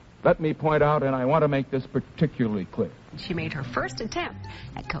Let me point out, and I want to make this particularly clear. She made her first attempt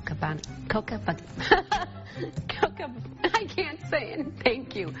at I can't say it.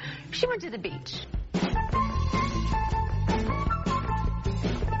 Thank you. She went to the beach.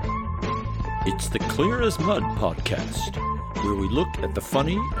 It's the Clear as Mud podcast, where we look at the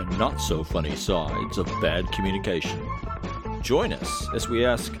funny and not so funny sides of bad communication. Join us as we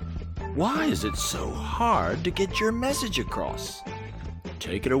ask, why is it so hard to get your message across?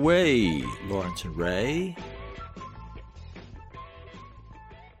 Take it away, Lawrence and Ray.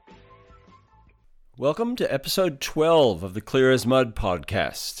 Welcome to episode 12 of the Clear as Mud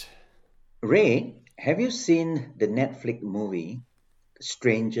podcast. Ray, have you seen the Netflix movie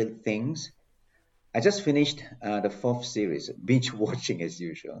Stranger Things? I just finished the fourth series, binge watching as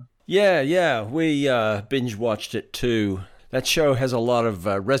usual. Yeah, we binge watched it too. That show has a lot of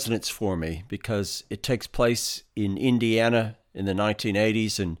resonance for me because it takes place in Indiana in the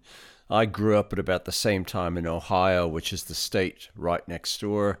 1980s, and I grew up at about the same time in Ohio, which is the state right next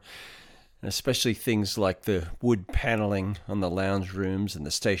door. And especially things like the wood paneling on the lounge rooms and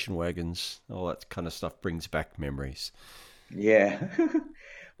the station wagons, all that kind of stuff brings back memories. Yeah.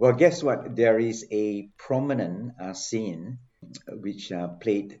 Well, guess what? There is a prominent scene which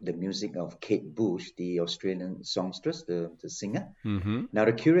played the music of Kate Bush, the Australian songstress, the singer. Mm-hmm. Now,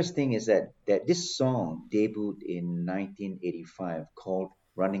 the curious thing is that this song debuted in 1985 called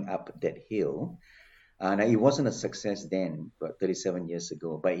Running Up That Hill. Now, it wasn't a success then, but 37 years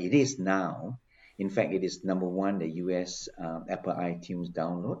ago, but it is now. In fact, it is number one, the US Apple iTunes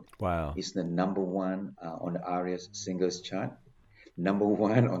download. Wow. It's the number one on the ARIA singles chart, number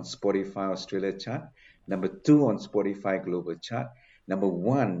one on Spotify Australia chart, number two on Spotify Global chart, number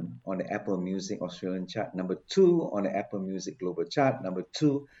one on the Apple Music Australian chart, number two on the Apple Music Global chart, number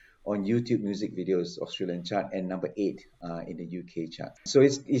two on YouTube Music Videos Australian chart, and number 8 in the UK chart. So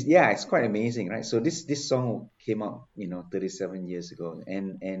it's quite amazing, right? So this song came out 37 years ago,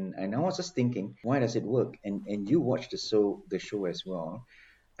 and I was just thinking, why does it work? And you watched the show as well.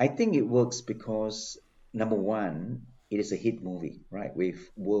 I think it works because number one, it is a hit movie, right?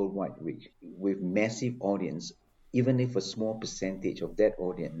 With worldwide reach, with massive audience. Even if a small percentage of that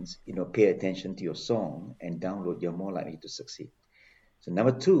audience, pay attention to your song and download, you're more likely to succeed. So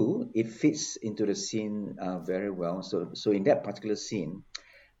number two, it fits into the scene very well. So in that particular scene,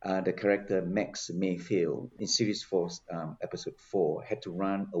 the character Max Mayfield in series 4, episode 4, had to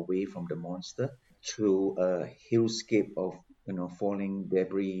run away from the monster through a hillscape of falling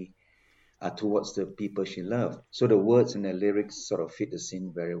debris towards the people she loved. So the words and the lyrics sort of fit the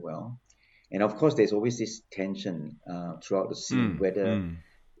scene very well. And of course, there's always this tension throughout the scene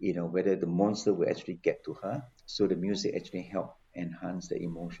whether the monster will actually get to her. So the music actually helped enhance the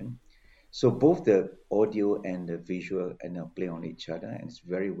emotion. So both the audio and the visual play on each other, and it's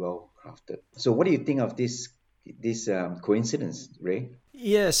very well crafted. So what do you think of this coincidence, Ray?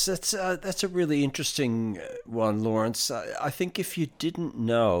 Yes, that's a really interesting one, Lawrence. I think if you didn't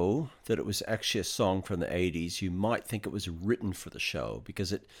know that it was actually a song from the 80s, you might think it was written for the show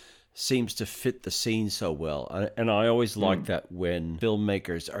because it seems to fit the scene so well. And I always like that when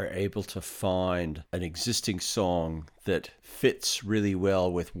filmmakers are able to find an existing song that fits really well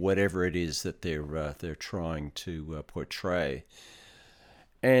with whatever it is that they're trying to portray.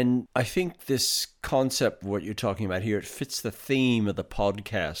 And I think this concept, what you're talking about here, it fits the theme of the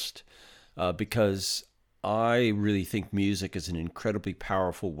podcast because I really think music is an incredibly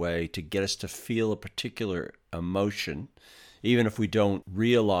powerful way to get us to feel a particular emotion, even if we don't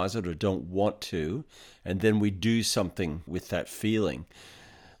realize it or don't want to, and then we do something with that feeling.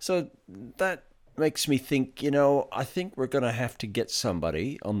 So that makes me think, I think we're going to have to get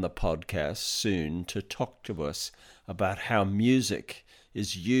somebody on the podcast soon to talk to us about how music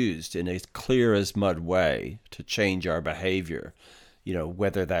is used in a clear as mud way to change our behavior,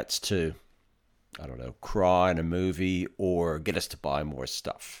 whether that's to, cry in a movie or get us to buy more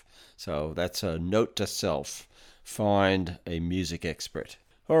stuff. So that's a note to self. Find a music expert.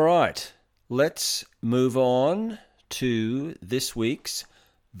 All right, let's move on to this week's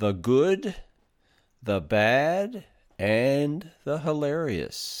The Good, the Bad, and the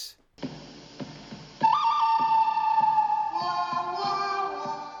Hilarious.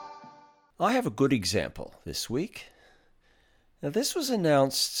 I have a good example this week. Now, this was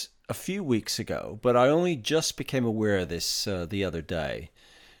announced a few weeks ago, but I only just became aware of this the other day.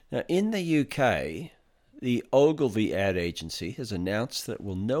 Now, in the UK, the Ogilvy ad agency has announced that it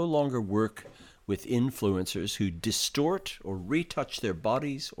will no longer work with influencers who distort or retouch their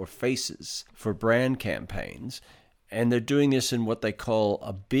bodies or faces for brand campaigns. And they're doing this in what they call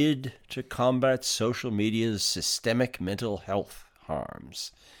a bid to combat social media's systemic mental health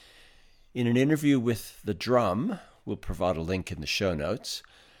harms. In an interview with The Drum, we'll provide a link in the show notes,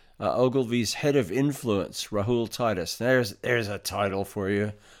 Ogilvy's head of influence, Rahul Titus. There's a title for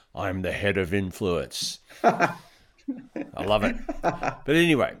you. I'm the head of influence. I love it. But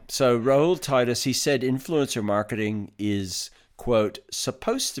anyway, so Rahul Titus, he said influencer marketing is, quote,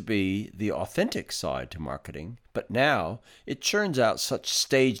 supposed to be the authentic side to marketing, but now it churns out such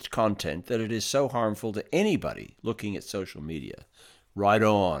staged content that it is so harmful to anybody looking at social media. Right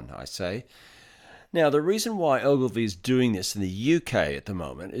on, I say. Now, the reason why Ogilvy is doing this in the UK at the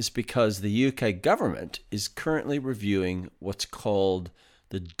moment is because the UK government is currently reviewing what's called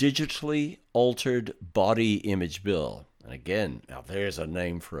the Digitally Altered Body Image Bill. And again, now there's a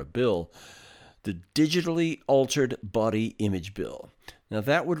name for a bill. The Digitally Altered Body Image Bill. Now,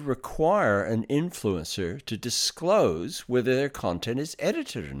 that would require an influencer to disclose whether their content is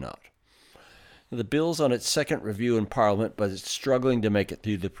edited or not. The bill's on its second review in Parliament, but it's struggling to make it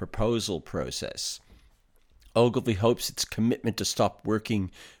through the proposal process. Ogilvy hopes its commitment to stop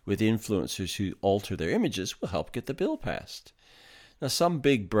working with influencers who alter their images will help get the bill passed. Now, some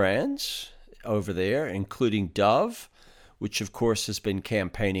big brands over there, including Dove, which of course has been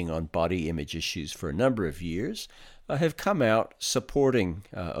campaigning on body image issues for a number of years, have come out supporting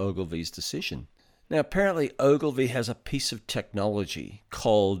Ogilvy's decision. Now, apparently Ogilvy has a piece of technology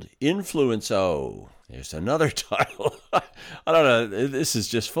called Influence-O. There's another title. I don't know. This is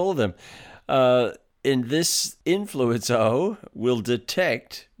just full of them. In this, Influence-O will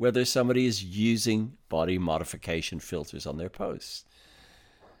detect whether somebody is using body modification filters on their posts.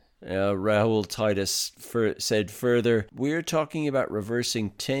 Rahul Titus said further, we're talking about reversing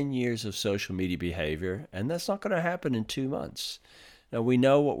 10 years of social media behavior, and that's not going to happen in 2 months. Now, we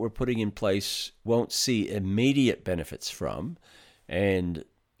know what we're putting in place won't see immediate benefits from, and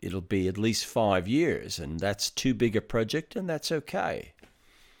it'll be at least 5 years, and that's too big a project, and that's okay.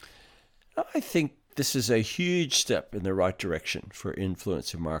 I think this is a huge step in the right direction for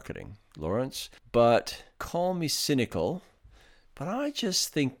influencer marketing, Lawrence, but call me cynical, but I just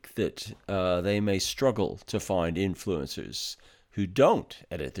think that they may struggle to find influencers who don't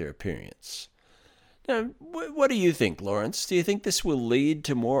edit their appearance. Now, what do you think, Lawrence? Do you think this will lead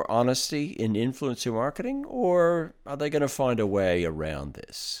to more honesty in influencer marketing, or are they going to find a way around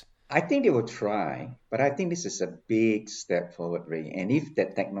this? I think they will try, but I think this is a big step forward, Ray. And if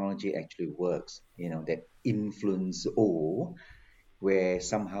that technology actually works, that Influence-O, where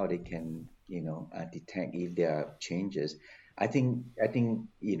somehow they can, detect if there are changes, I think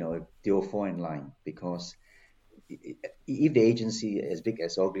they'll fall in line, because if the agency as big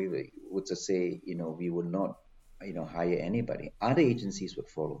as Ogilvy would just say, we would not, hire anybody, other agencies would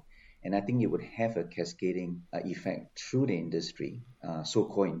follow. And I think it would have a cascading effect through the industry,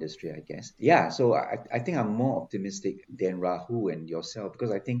 so-called industry, I guess. Yeah, so I think I'm more optimistic than Rahul and yourself,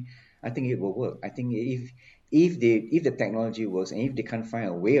 because I think it will work. I think if the technology works, and if they can't find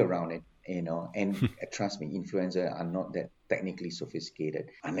a way around it, and trust me, influencers are not that technically sophisticated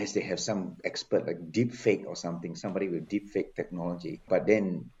unless they have some expert like deep fake or something, somebody with deep fake technology, but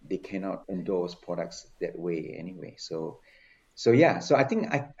then they cannot endorse products that way anyway. So I think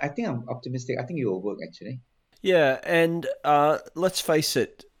I'm optimistic. I think it will work, actually. Yeah, and let's face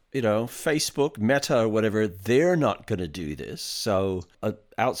it, Facebook, Meta, or whatever, they're not going to do this. So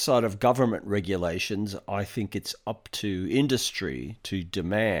outside of government regulations, I think it's up to industry to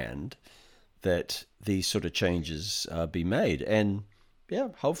demand that these sort of changes be made. And yeah,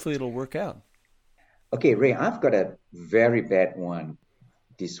 hopefully it'll work out. Okay, Ray, I've got a very bad one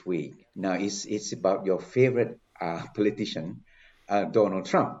this week. Now, it's about your favorite politician, Donald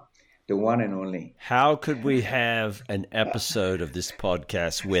Trump, the one and only. How could we have an episode of this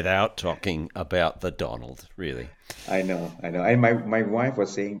podcast without talking about the Donald, really? I know. And my wife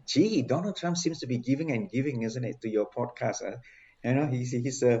was saying, gee, Donald Trump seems to be giving and giving, isn't it, to your podcast? He's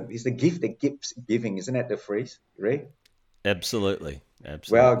the gift that keeps giving, isn't that the phrase, Ray? Absolutely.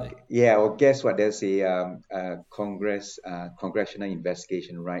 Well, yeah. Well, guess what? There's a congressional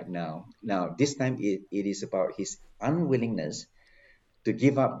investigation right now. Now, this time it is about his unwillingness to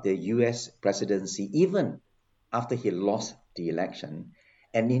give up the U.S. presidency even after he lost the election,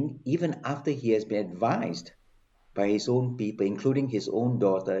 and even after he has been advised by his own people, including his own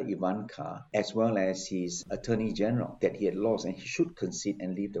daughter Ivanka, as well as his attorney general, that he had lost and he should concede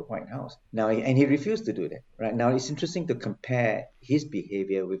and leave the White House. Now, and he refused to do that. Right now, it's interesting to compare his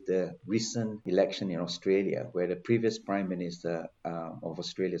behavior with the recent election in Australia, where the previous Prime Minister of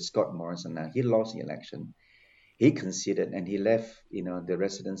Australia, Scott Morrison, now he lost the election. He conceded and he left, the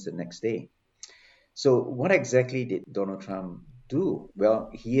residence the next day. So what exactly did Donald Trump do?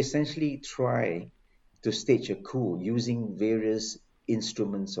 Well, he essentially tried to stage a coup using various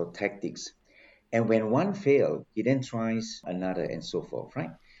instruments or tactics. And when one fails, he then tries another and so forth,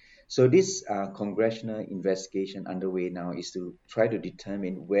 right? So this congressional investigation underway now is to try to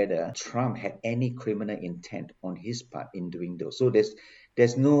determine whether Trump had any criminal intent on his part in doing those. So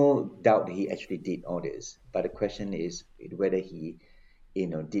there's no doubt he actually did all this, but the question is whether he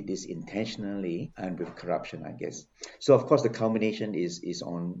did this intentionally and with corruption, I guess. So of course the culmination is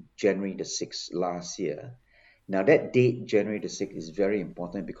on January the 6th last year. Now that date, January the 6th, is very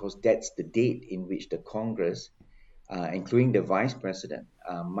important because that's the date in which the Congress, including the Vice President,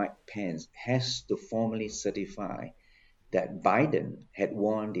 Mike Pence, has to formally certify that Biden had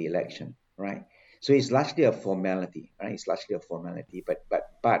won the election, right? So it's largely a formality, right? It's largely a formality,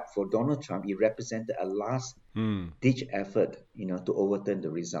 but for Donald Trump, it represented a last-ditch effort, to overturn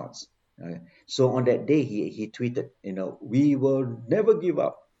the results. So on that day, he tweeted, we will never give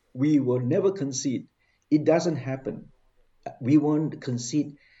up, we will never concede. It doesn't happen. We won't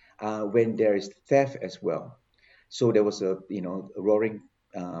concede when there is theft as well. So there was a roaring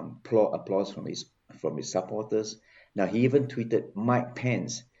applause from his supporters. Now he even tweeted, Mike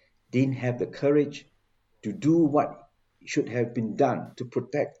Pence didn't have the courage to do what should have been done to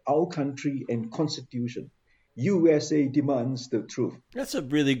protect our country and constitution. USA demands the truth. That's a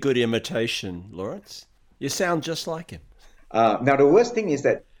really good imitation, Lawrence. You sound just like him. Now the worst thing is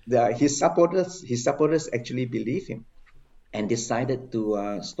that his supporters actually believe him and decided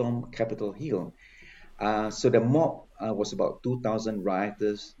to storm Capitol Hill. So the mob was about 2,000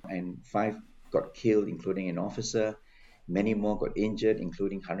 rioters, and 5 got killed, including an officer. Many more got injured,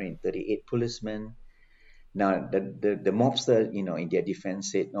 including 138 policemen. Now, the mobster, in their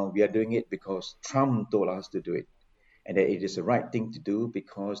defense said, no, we are doing it because Trump told us to do it. And that it is the right thing to do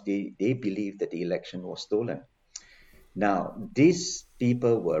because they believe that the election was stolen. Now, these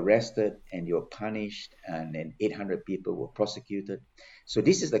people were arrested and they were punished, and then 800 people were prosecuted. So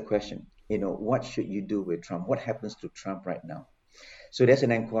this is the question, what should you do with Trump? What happens to Trump right now? So there's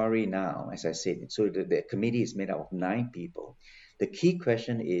an inquiry now, as I said. So the committee is made up of 9 people. The key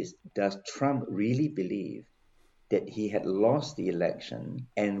question is, does Trump really believe that he had lost the election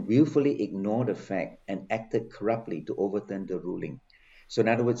and willfully ignored the fact and acted corruptly to overturn the ruling? So in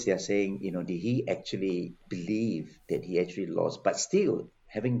other words, they are saying, did he actually believe that he actually lost, but still,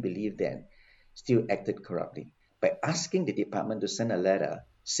 having believed that, still acted corruptly by asking the department to send a letter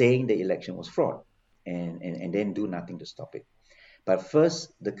saying the election was fraud and then do nothing to stop it. But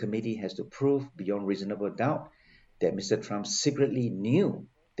first, the committee has to prove beyond reasonable doubt that Mr. Trump secretly knew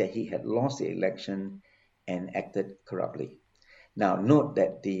that he had lost the election and acted corruptly. Now, note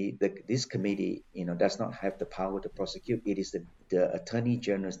that this committee, does not have the power to prosecute. It is the Attorney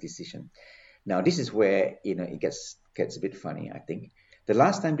General's decision. Now, this is where, it gets a bit funny, I think. The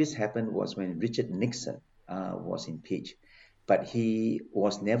last time this happened was when Richard Nixon was impeached, but he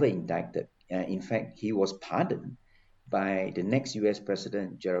was never indicted. In fact, he was pardoned by the next U.S.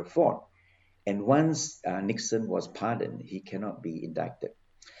 President, Gerald Ford. And once Nixon was pardoned, he cannot be indicted.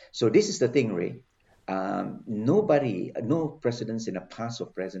 So this is the thing, Ray. No presidents in the past or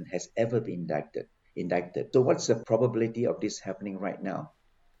present has ever been indicted. So what's the probability of this happening right now?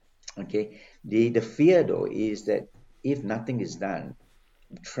 Okay, the fear though is that if nothing is done,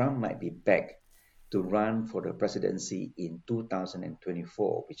 Trump might be back to run for the presidency in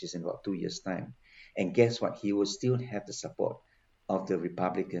 2024, which is in about 2 years' time. And guess what? He will still have the support of the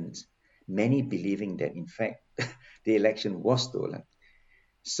Republicans, many believing that in fact the election was stolen.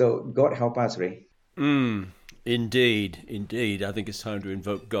 So God help us, Ray. Indeed. I think it's time to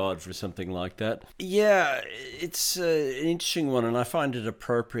invoke God for something like that. Yeah, it's an interesting one, and I find it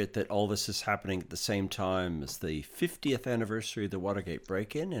appropriate that all this is happening at the same time as the 50th anniversary of the Watergate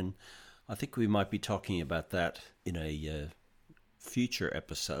break-in, and I think we might be talking about that in a future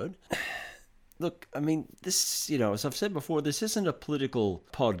episode. Look, I mean, this, as I've said before, this isn't a political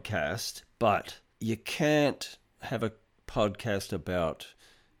podcast, but you can't have a podcast about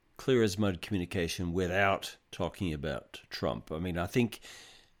clear as mud communication without talking about Trump. I mean, I think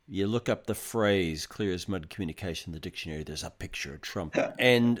you look up the phrase clear as mud communication in the dictionary, there's a picture of Trump.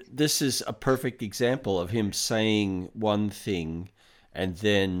 And this is a perfect example of him saying one thing and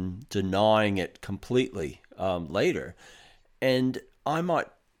then denying it completely later. And I might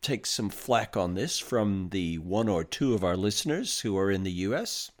take some flack on this from the 1 or 2 of our listeners who are in the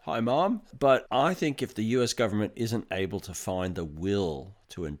US. Hi, Mom. But I think if the US government isn't able to find the will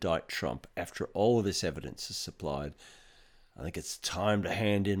to indict Trump after all of this evidence is supplied, I think it's time to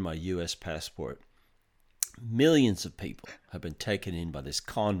hand in my US passport. Millions of people have been taken in by this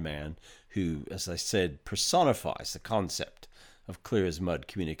con man who, as I said, personifies the concept of clear as mud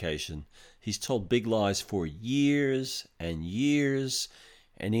communication. He's told big lies for years and years,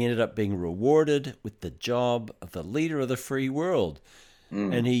 and he ended up being rewarded with the job of the leader of the free world.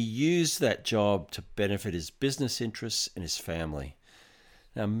 And he used that job to benefit his business interests and his family.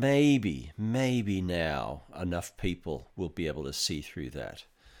 Now, maybe now enough people will be able to see through that.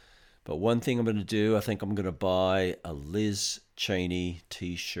 But one thing I'm going to do, I think I'm going to buy a Liz Cheney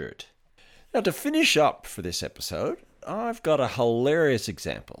t-shirt. Now, to finish up for this episode, I've got a hilarious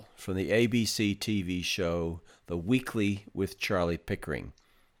example from the ABC TV show The Weekly with Charlie Pickering.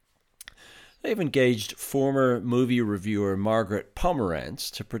 They've engaged former movie reviewer Margaret Pomerantz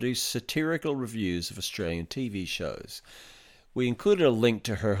to produce satirical reviews of Australian TV shows. We included a link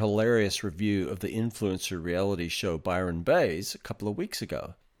to her hilarious review of the influencer reality show Byron Bay's a couple of weeks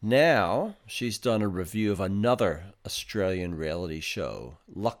ago. Now, she's done a review of another Australian reality show,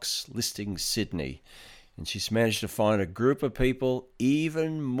 Lux Listing Sydney, and she's managed to find a group of people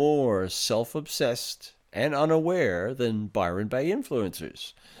even more self-obsessed and unaware than Byron Bay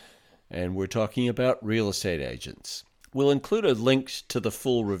influencers. And we're talking about real estate agents. We'll include a link to the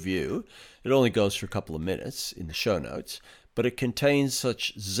full review. It only goes for a couple of minutes in the show notes, but it contains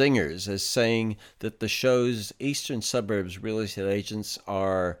such zingers as saying that the show's eastern suburbs real estate agents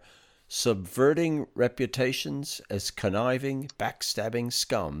are subverting reputations as conniving, backstabbing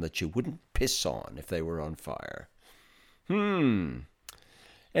scum that you wouldn't piss on if they were on fire. And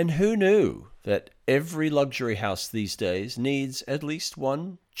who knew that every luxury house these days needs at least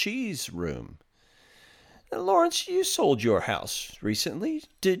one cheese room? Now, Lawrence, you sold your house recently.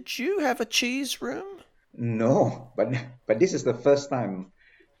 Did you have a cheese room? No, but this is the first time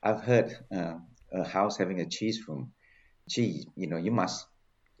I've heard a house having a cheese room. Cheese, you must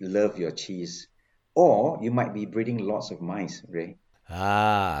love your cheese, or you might be breeding lots of mice, Ray.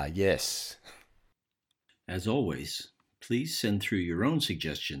 Ah, yes. As always, please send through your own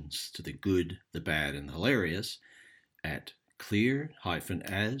suggestions to the good, the bad, and the hilarious at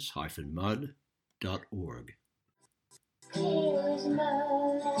clear-as-mud.org.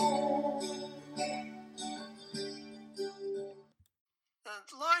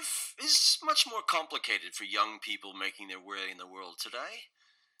 Life is much more complicated for young people making their way in the world today.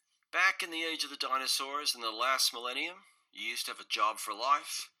 Back in the age of the dinosaurs in the last millennium, you used to have a job for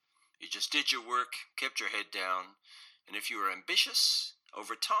life. You just did your work, kept your head down, and if you were ambitious,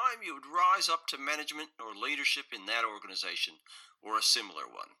 over time you would rise up to management or leadership in that organization or a similar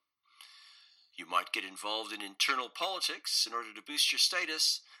one. You might get involved in internal politics in order to boost your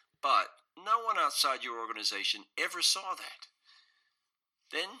status, but no one outside your organization ever saw that.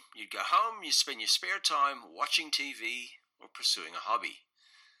 Then you'd go home, you spend your spare time watching TV or pursuing a hobby.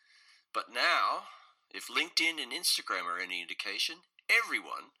 But now, if LinkedIn and Instagram are any indication,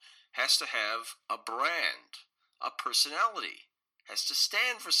 everyone has to have a brand, a personality, has to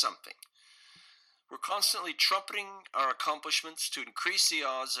stand for something. We're constantly trumpeting our accomplishments to increase the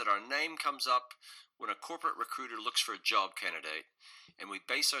odds that our name comes up when a corporate recruiter looks for a job candidate, and we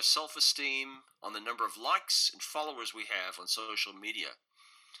base our self-esteem on the number of likes and followers we have on social media.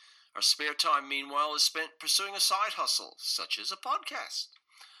 Our spare time, meanwhile, is spent pursuing a side hustle, such as a podcast,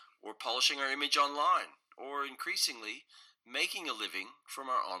 or polishing our image online, or increasingly, making a living from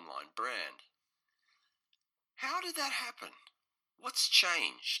our online brand. How did that happen? What's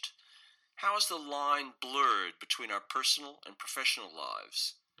changed? How is the line blurred between our personal and professional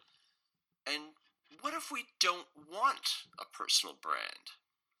lives? And what if we don't want a personal brand?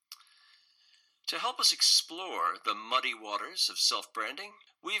 To help us explore the muddy waters of self-branding,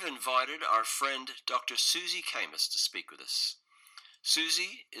 we've invited our friend Dr. Susie Khamis to speak with us.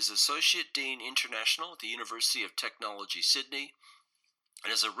 Susie is Associate Dean International at the University of Technology, Sydney,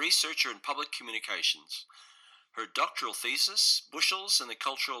 and is a researcher in public communications. Her doctoral thesis, Bushels and the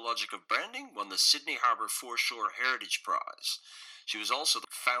Cultural Logic of Branding, won the Sydney Harbour Foreshore Heritage Prize. She was also the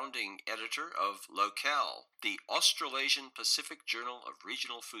founding editor of Locale, the Australasian Pacific Journal of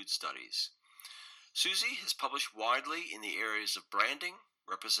Regional Food Studies. Susie has published widely in the areas of branding,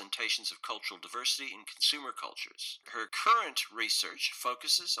 representations of cultural diversity in consumer cultures. Her current research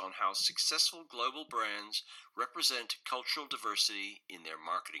focuses on how successful global brands represent cultural diversity in their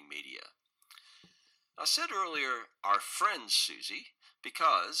marketing media. I said earlier, our friend Susie,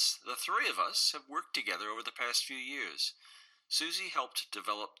 because the three of us have worked together over the past few years. Susie helped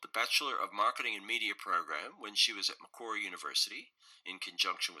develop the Bachelor of Marketing and Media program when she was at Macquarie University, in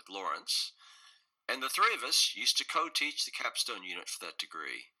conjunction with Lawrence, and the three of us used to co-teach the capstone unit for that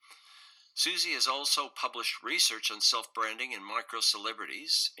degree. Susie has also published research on self-branding and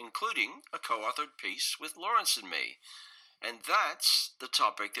micro-celebrities, including a co-authored piece with Lawrence and me. And that's the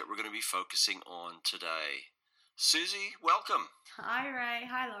topic that we're going to be focusing on today. Susie, welcome. Hi, Ray.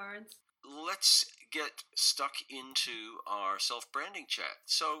 Hi, Lawrence. Let's get stuck into our self-branding chat.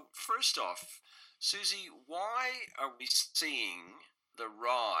 So first off, Susie, why are we seeing the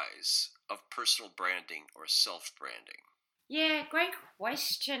rise of personal branding or self-branding? Yeah, great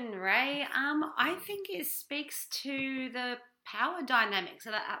question, Ray. I think it speaks to the power dynamics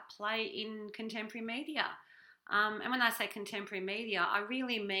that are at play in contemporary media. And when I say contemporary media, I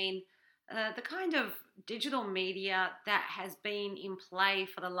really mean the kind of digital media that has been in play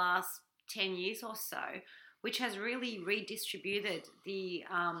for the last 10 years or so, which has really redistributed the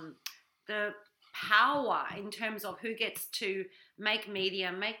power in terms of who gets to make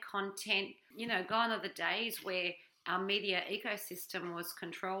media, make content. Gone are the days where our media ecosystem was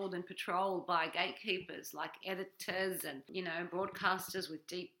controlled and patrolled by gatekeepers like editors and, broadcasters with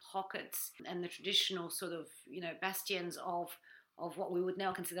deep pockets and the traditional sort of, bastions of what we would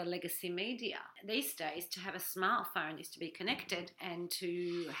now consider legacy media. These days, to have a smartphone is to be connected, and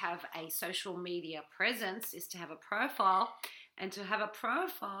to have a social media presence is to have a profile, and to have a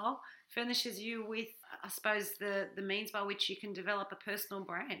profile furnishes you with, I suppose, the means by which you can develop a personal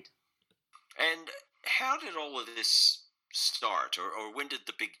brand. And how did all of this start, or when did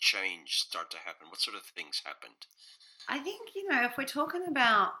the big change start to happen? What sort of things happened? I think, if we're talking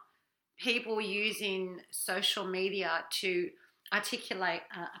about people using social media to articulate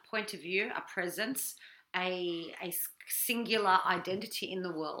a point of view, a presence, a singular identity in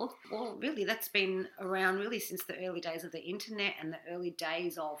the world, well, really that's been around really since the early days of the internet and the early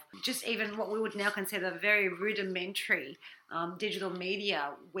days of just even what we would now consider very rudimentary digital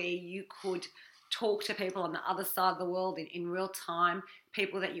media, where you could talk to people on the other side of the world in real time,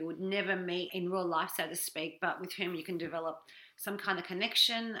 people that you would never meet in real life, so to speak, but with whom you can develop some kind of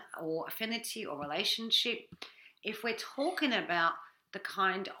connection or affinity or relationship. If we're talking about the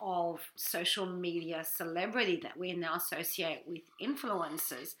kind of social media celebrity that we now associate with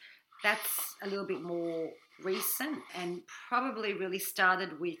influencers, that's a little bit more recent and probably really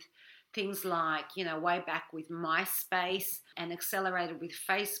started with things like, way back with MySpace and accelerated with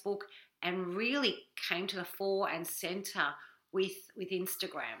Facebook, and really came to the fore and center with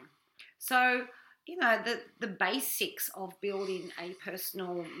Instagram. So, the basics of building a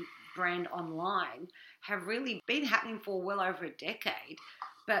personal brand online have really been happening for well over a decade.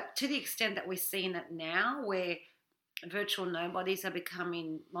 But to the extent that we're seeing it now, where virtual nobodies are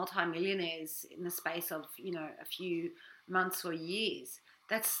becoming multimillionaires in the space of, a few months or years,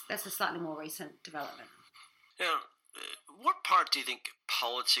 that's a slightly more recent development. Now, what part do you think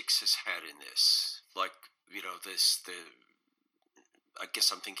politics has had in this? Like, I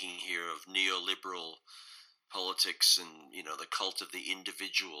guess I'm thinking here of neoliberal politics and, the cult of the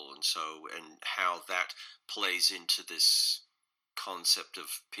individual, and how that plays into this concept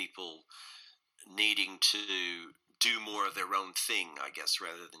of people needing to do more of their own thing, I guess,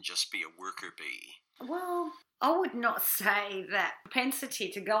 rather than just be a worker bee. Well, I would not say that propensity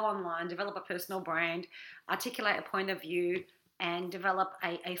to go online, develop a personal brand, articulate a point of view, and develop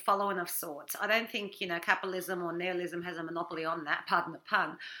a following of sorts. I don't think, capitalism or nihilism has a monopoly on that, pardon the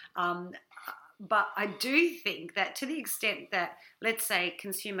pun. But I do think that to the extent that, let's say,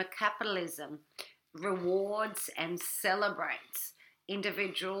 consumer capitalism rewards and celebrates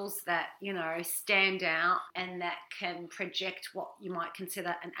individuals that, stand out and that can project what you might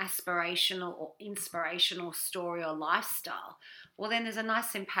consider an aspirational or inspirational story or lifestyle, well, then there's a nice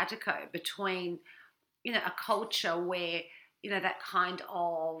simpatico between, a culture where, that kind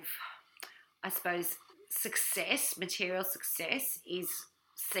of, I suppose, success, material success, is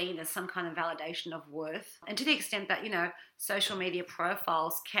seen as some kind of validation of worth. And to the extent that, social media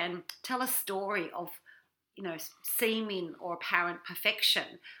profiles can tell a story of, seeming or apparent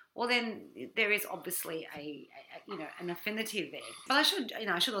perfection, well, then there is obviously an affinity there. But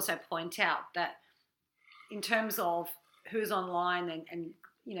I should also point out that in terms of who's online and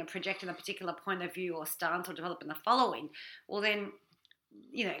projecting a particular point of view or stance or developing a following, well, then,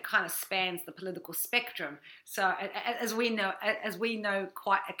 it kind of spans the political spectrum. So as we know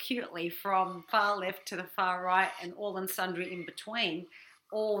quite acutely, from far left to the far right and all and sundry in between,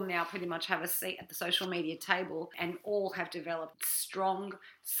 all now pretty much have a seat at the social media table, and all have developed strong,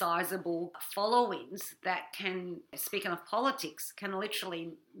 sizable followings that can, speaking of politics, can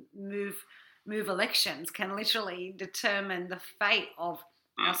literally move elections, can literally determine the fate of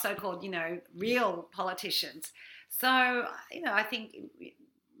our so-called, real politicians. So, I think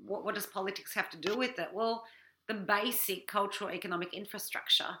what does politics have to do with it? Well, the basic cultural economic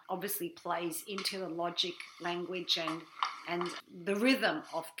infrastructure obviously plays into the logic, language, and the rhythm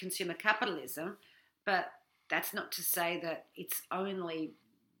of consumer capitalism, but that's not to say that it's only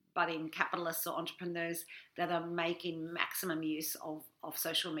budding capitalists or entrepreneurs that are making maximum use of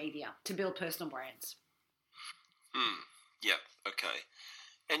social media to build personal brands. Yeah, okay.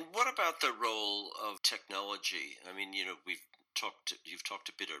 And what about the role of technology? I mean, you've talked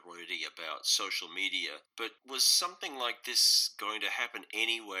a bit already about social media, but was something like this going to happen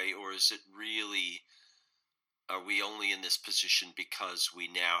anyway, or is it really, are we only in this position because we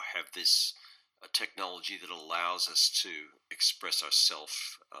now have this technology that allows us to express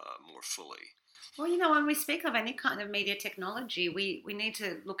ourselves more fully? Well, when we speak of any kind of media technology, we need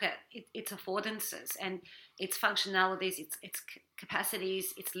to look at its affordances and its functionalities, its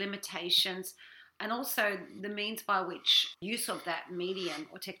capacities, its limitations, and also the means by which use of that medium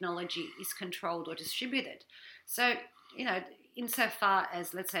or technology is controlled or distributed. So, insofar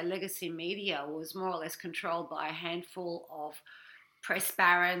as, let's say, legacy media was more or less controlled by a handful of press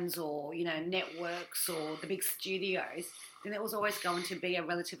barons or networks or the big studios, then it was always going to be a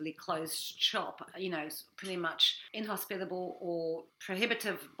relatively closed shop, pretty much inhospitable or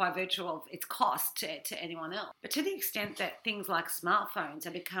prohibitive by virtue of its cost to anyone else. But to the extent that things like smartphones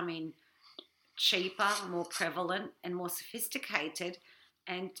are becoming cheaper, more prevalent and more sophisticated,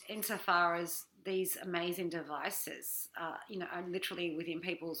 and insofar as these amazing devices are literally within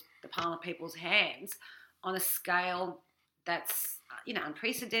the palm of people's hands on a scale that's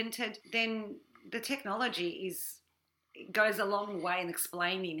unprecedented, then the technology goes a long way in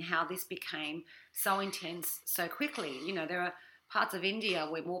explaining how this became so intense so quickly. There are parts of India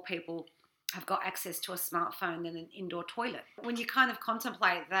where more people have got access to a smartphone than an indoor toilet. When you kind of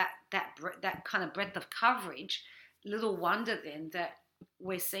contemplate that kind of breadth of coverage, little wonder then that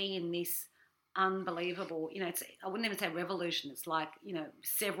we're seeing this unbelievable, I wouldn't even say revolution, it's like,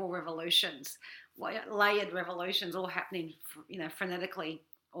 several revolutions, layered revolutions all happening, frenetically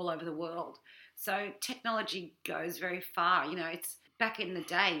all over the world. So technology goes very far. It's back in the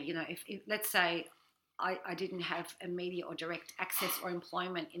day, if let's say I didn't have immediate or direct access or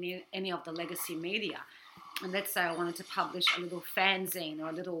employment in any of the legacy media, and let's say I wanted to publish a little fanzine or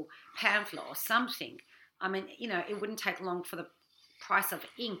a little pamphlet or something, I mean, it wouldn't take long for the price of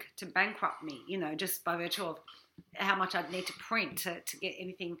ink to bankrupt me, just by virtue of how much I'd need to print to get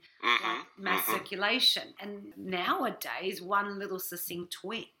anything like mass circulation. And nowadays, one little succinct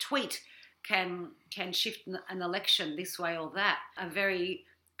tweet can shift an election this way or that. A very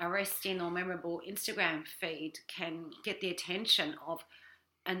arresting or memorable Instagram feed can get the attention of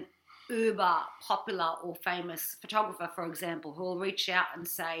an uber popular or famous photographer, for example, who will reach out and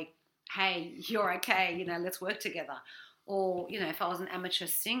say, hey, you're okay, let's work together. Or, if I was an amateur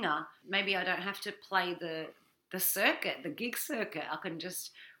singer, maybe I don't have to play the circuit, the gig circuit. I can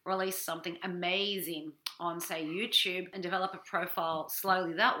just release something amazing on, say, YouTube and develop a profile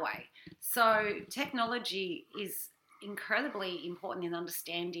slowly that way. So technology is incredibly important in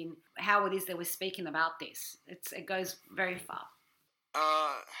understanding how it is that we're speaking about this. It goes very far.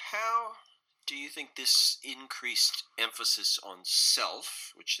 How do you think this increased emphasis on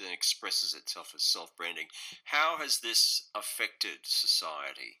self, which then expresses itself as self-branding, how has this affected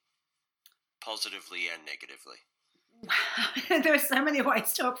society, positively and negatively? There are so many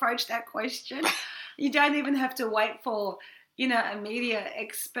ways to approach that question. You don't even have to wait for, a media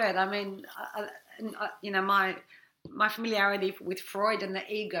expert. I mean, my familiarity with Freud and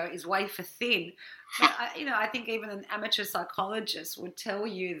the ego is wafer thin. But, I think even an amateur psychologist would tell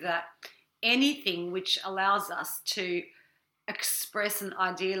you that anything which allows us to express an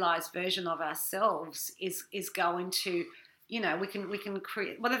idealized version of ourselves is going to, we can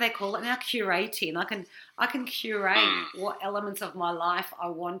create, what do they call it now? Curating. I can curate what elements of my life I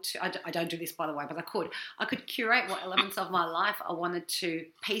want to, I don't do this, by the way, but I could curate what elements of my life I wanted to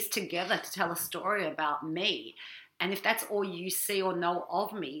piece together to tell a story about me. And if that's all you see or know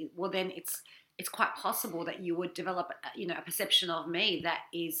of me, well, then it's quite possible that you would develop, a perception of me that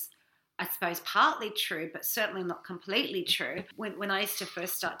is, I suppose, partly true, but certainly not completely true. When I used to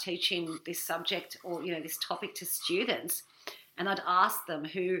first start teaching this subject or, this topic to students, and I'd ask them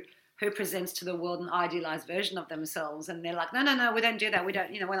who presents to the world an idealized version of themselves, and they're like, no, we don't do that. We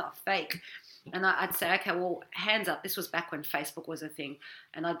don't, we're not fake. And I'd say, okay, well, hands up. This was back when Facebook was a thing.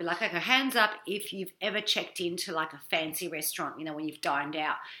 And I'd be like, okay, hands up if you've ever checked into like a fancy restaurant, when you've dined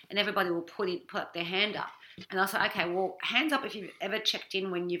out, and everybody will put up their hand up. And I'll say, okay, well, hands up if you've ever checked in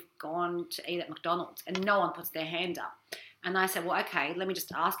when you've gone to eat at McDonald's, and no one puts their hand up. And I said, well, okay, let me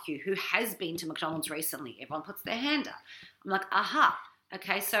just ask you, who has been to McDonald's recently? Everyone puts their hand up. I'm like, aha,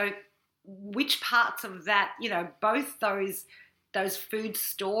 okay, so which parts of that, both those food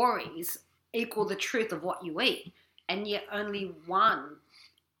stories equal the truth of what you eat, and yet only one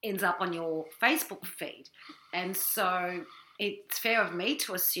ends up on your Facebook feed. And so it's fair of me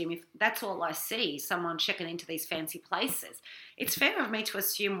to assume, if that's all I see, someone checking into these fancy places, it's fair of me to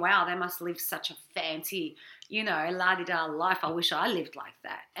assume, wow, they must live such a fancy, la-di-da life. I wish I lived like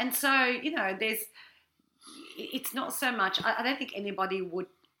that. And so, it's not so much, I don't think anybody would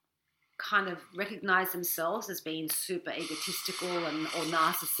kind of recognize themselves as being super egotistical or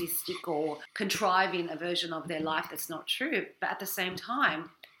narcissistic or contriving a version of their life that's not true. But at the same time,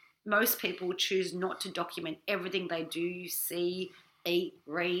 most people choose not to document everything they do, see, eat,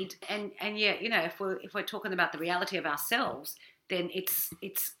 read. And yeah, if we're talking about the reality of ourselves, then it's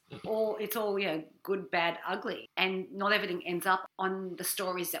all good, bad, ugly. And not everything ends up on the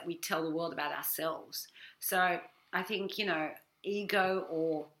stories that we tell the world about ourselves. So I think, ego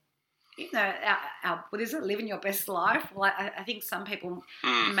or our what is it? Living your best life. Well, I think some people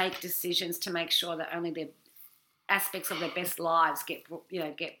make decisions to make sure that only the aspects of their best lives get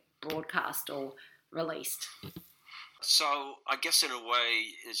broadcast or released. So I guess in a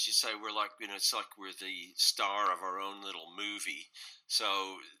way, as you say, we're like, it's like we're the star of our own little movie. So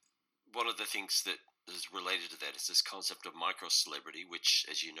one of the things that is related to that is this concept of micro-celebrity, which,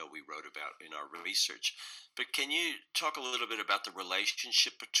 as you know, we wrote about in our research. But can you talk a little bit about the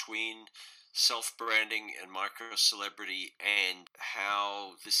relationship between self-branding and micro-celebrity and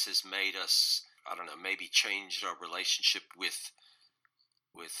how this has made us, I don't know, maybe changed our relationship with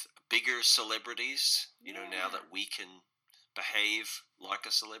bigger celebrities, now that we can behave like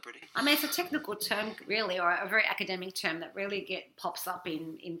a celebrity? I mean, it's a technical term, really, or a very academic term that really pops up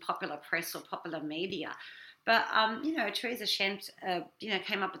in popular press or popular media. But, Teresa Shent,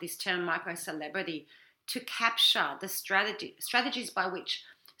 came up with this term micro-celebrity to capture the strategies by which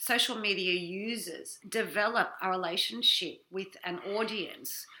social media users develop a relationship with an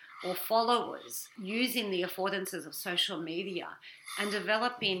audience or followers using the affordances of social media and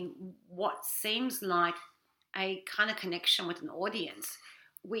developing what seems like a kind of connection with an audience,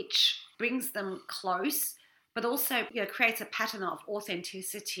 which brings them close, but also creates a pattern of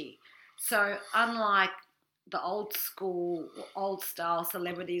authenticity. So unlike the old school, old style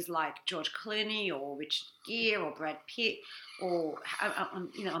celebrities like George Clooney or Richard Gere or Brad Pitt, or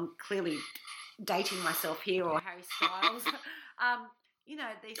I'm clearly dating myself here, or Harry Styles.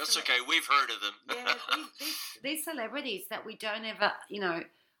 That's okay. We've heard of them. Yeah, these celebrities that we don't ever,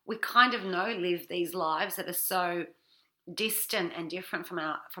 we kind of know live these lives that are so distant and different from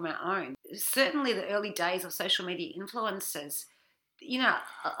our own. Certainly, the early days of social media influencers,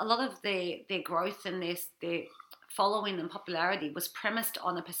 a lot of their growth and their following and popularity was premised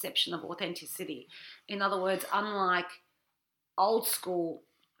on a perception of authenticity. In other words, unlike old school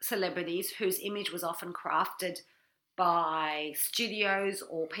celebrities whose image was often crafted by studios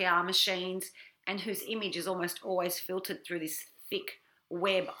or PR machines and whose image is almost always filtered through this thick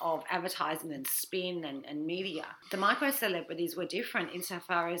web of advertising and spin and media. The micro-celebrities were different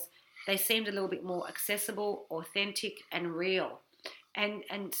insofar as they seemed a little bit more accessible, authentic and real. And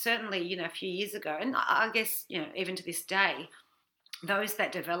certainly, a few years ago, and I guess, even to this day, those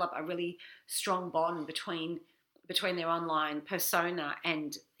that develop a really strong bond between their online persona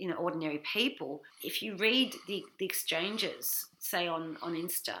and ordinary people, if you read the exchanges, say on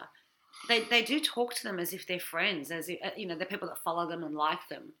Insta, they do talk to them as if they're friends, as if, the people that follow them and like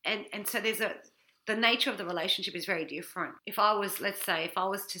them, and so the nature of the relationship is very different. If I was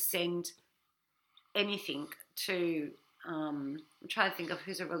to send anything to I'm trying to think of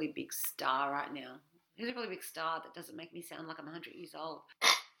who's a really big star right now. Who's a really big star that doesn't make me sound like I'm 100 years old?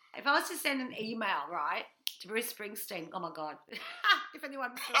 If I was to send an email, right, to Bruce Springsteen, oh my God, if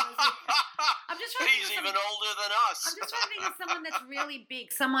anyone still knows me, I'm just trying to think He's of even older than us. I'm just trying to think of someone that's really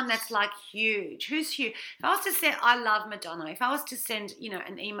big, someone that's like huge. Who's huge? If I was to say, I love Madonna. If I was to send,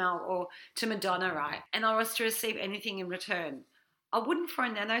 an email or to Madonna, right, and I was to receive anything in return, I wouldn't for a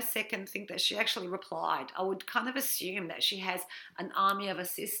nanosecond think that she actually replied. I would kind of assume that she has an army of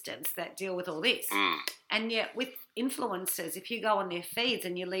assistants that deal with all this. And yet with influencers, if you go on their feeds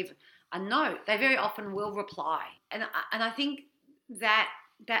and you leave a note, they very often will reply. And I think that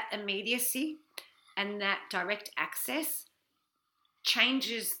immediacy and that direct access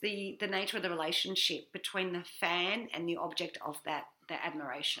changes the nature of the relationship between the fan and the object of that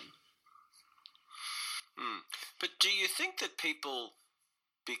admiration. But do you think that people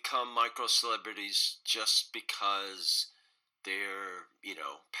become micro-celebrities just because they're,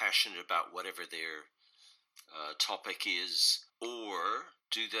 passionate about whatever their topic is, or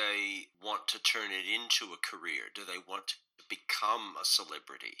do they want to turn it into a career? Do they want to become a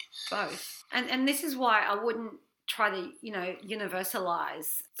celebrity? Both. And this is why I wouldn't try to,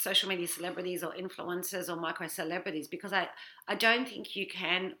 universalize social media celebrities or influencers or micro celebrities, because I don't think you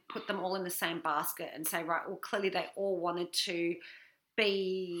can put them all in the same basket and say, right, well, clearly they all wanted to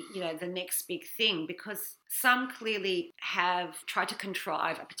be, the next big thing, because some clearly have tried to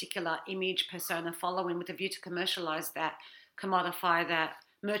contrive a particular image, persona, following with a view to commercialize that, commodify that,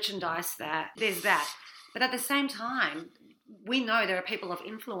 merchandise that. There's that. But at the same time, we know there are people of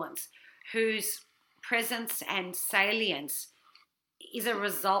influence whose presence and salience is a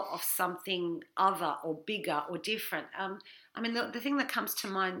result of something other or bigger or different. The thing that comes to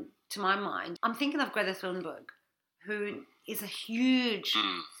my mind, I'm thinking of Greta Thunberg, who is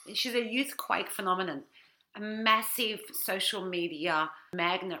she's a youthquake phenomenon, a massive social media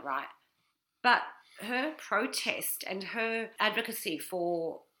magnet, right? But her protest and her advocacy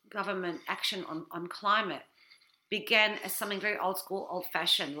for government action on climate began as something very old school, old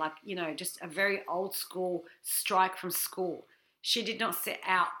fashioned, like, just a very old school strike from school. She did not set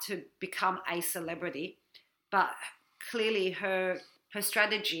out to become a celebrity, but clearly her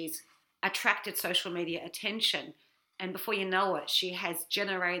strategies attracted social media attention. And before you know it, she has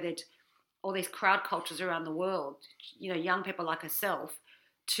generated all these crowd cultures around the world, young people like herself,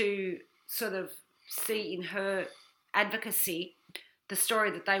 to sort of see in her advocacy the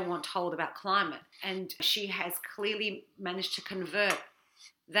story that they want told about climate. And she has clearly managed to convert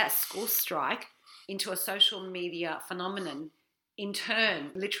that school strike into a social media phenomenon, in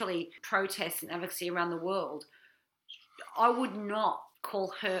turn, literally protests and advocacy around the world. I would not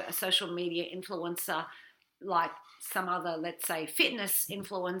call her a social media influencer like some other, let's say, fitness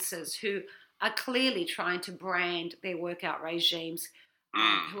influencers who are clearly trying to brand their workout regimes,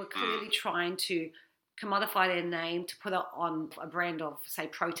 who are clearly trying to commodify their name to put it on a brand of, say,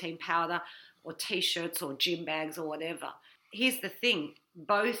 protein powder or T-shirts or gym bags or whatever. Here's the thing.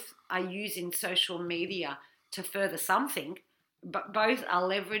 Both are using social media to further something, but both are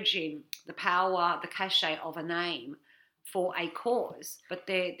leveraging the power, the cachet of a name for a cause, but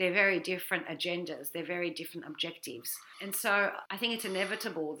they're very different agendas. They're very different objectives. And so I think it's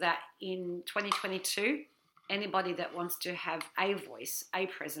inevitable that in 2022, anybody that wants to have a voice, a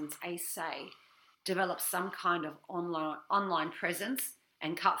presence, a say, develop some kind of online presence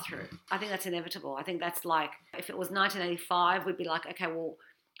and cut through. I think that's inevitable. I think that's like, if it was 1985, we'd be like, okay, well,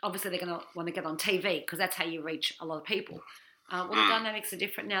 obviously they're going to want to get on TV because that's how you reach a lot of people. The dynamics are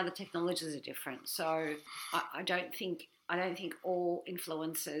different now. The technologies are different. So I don't think all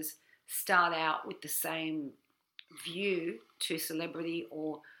influencers start out with the same view to celebrity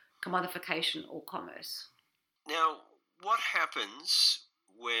or commodification or commerce. Now, what happens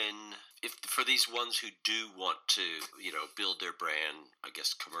if for these ones who do want to, build their brand, I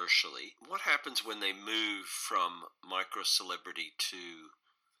guess, commercially, what happens when they move from micro-celebrity to,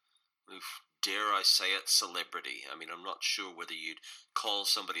 dare I say it, celebrity? I mean, I'm not sure whether you'd call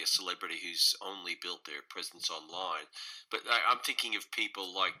somebody a celebrity who's only built their presence online, but I'm thinking of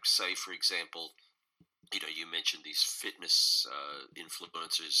people like, say, for example, you mentioned these fitness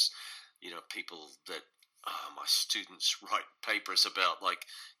influencers, people that my students write papers about, like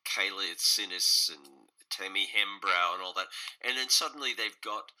Kayla Sinnis and Tammy Hembrow and all that, and then suddenly they've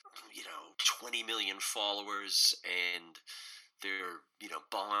got 20 million followers and they're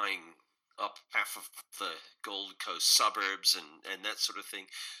buying up half of the Gold Coast suburbs and that sort of thing.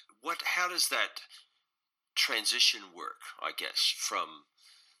 How does that transition work, I guess, from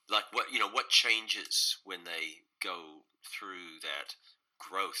like what changes when they go through that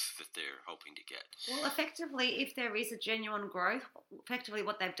growth that they're hoping to get? Well, effectively, if there is a genuine growth, effectively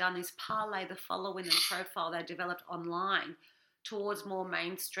what they've done is parlay the following and profile they developed online towards more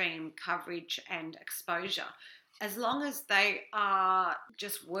mainstream coverage and exposure. As long as they are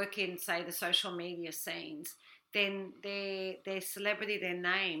just working, say, the social media scenes, then their celebrity, their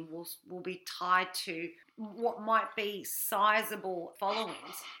name will be tied to what might be sizable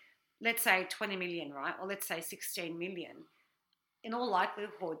followings. Let's say 20 million, right? Or let's say 16 million. In all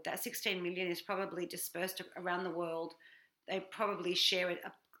likelihood, that 16 million is probably dispersed around the world. They probably share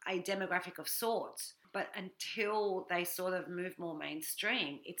a demographic of sorts. But until they sort of move more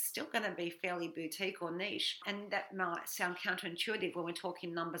mainstream, it's still going to be fairly boutique or niche. And that might sound counterintuitive when we're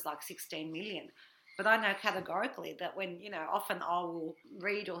talking numbers like 16 million. But I know categorically that when, often I will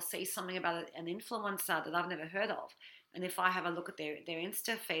read or see something about an influencer that I've never heard of. And if I have a look at their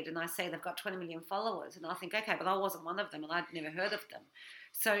Insta feed and I see they've got 20 million followers, and I think, okay, but I wasn't one of them and I'd never heard of them.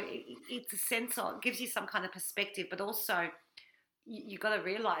 So it's a sense of, it gives you some kind of perspective, but also you've got to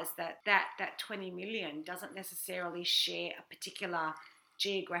realise that 20 million doesn't necessarily share a particular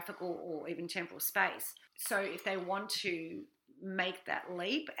geographical or even temporal space. So if they want to make that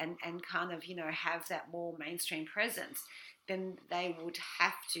leap and kind of, have that more mainstream presence, then they would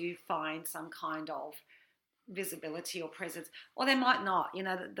have to find some kind of visibility or presence, or they might not.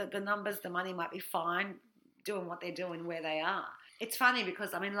 The numbers, the money might be fine doing what they're doing where they are. It's funny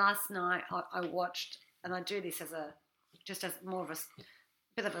because last night I watched, and I do this as more of a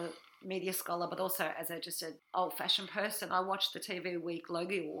bit of a media scholar, but also as just an old-fashioned person. I watched the TV Week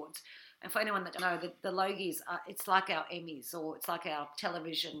Logie Awards, and for anyone that don't know, the Logies it's like our Emmys, or it's like our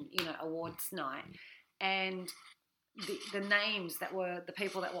television awards night, and the names that were the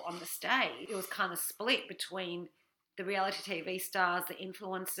people that were on the stage, it was kind of split between the reality TV stars, the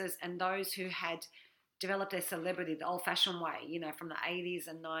influencers, and those who had developed their celebrity the old-fashioned way, from the 80s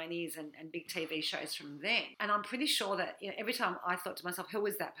and 90s and big TV shows from then. And I'm pretty sure that every time I thought to myself, who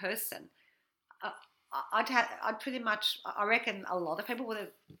is that person? I reckon a lot of people would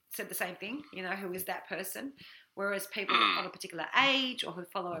have said the same thing, who is that person? Whereas people of a particular age or who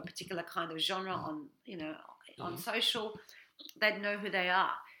follow a particular kind of genre on social, they'd know who they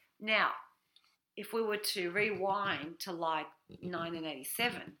are. Now, if we were to rewind to like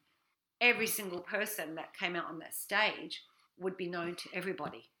 1987, every single person that came out on that stage would be known to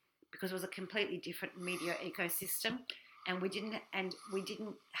everybody because it was a completely different media ecosystem, and we didn't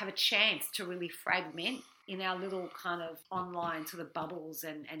have a chance to really fragment in our little kind of online sort of bubbles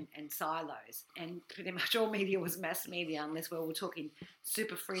and silos. And pretty much all media was mass media unless we were talking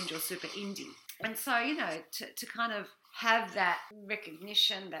super fringe or super indie. And so, to kind of have that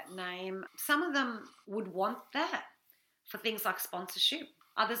recognition, that name, some of them would want that for things like sponsorship.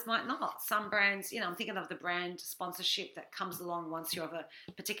 Others might not. Some brands, I'm thinking of the brand sponsorship that comes along once you're of a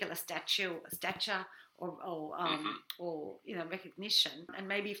particular stature or recognition. And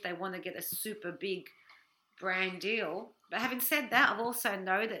maybe if they want to get a super big brand deal. But having said that, I've also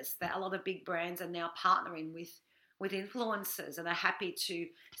noticed that a lot of big brands are now partnering with influencers and are happy to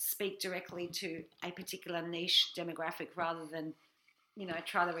speak directly to a particular niche demographic rather than,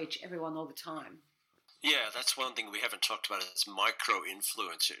 try to reach everyone all the time. Yeah, that's one thing we haven't talked about is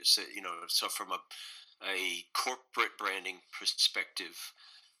micro-influencers. So from a corporate branding perspective,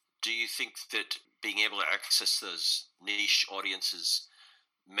 do you think that being able to access those niche audiences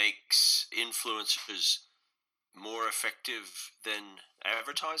makes influencers more effective than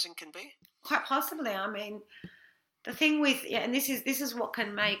advertising can be? Quite possibly. The thing with, and this is what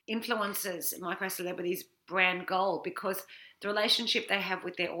can make influencers, micro-celebrities, brand gold, because the relationship they have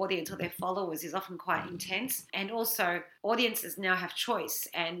with their audience or their followers is often quite intense. And also, audiences now have choice,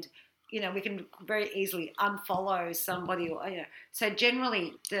 and we can very easily unfollow somebody, or So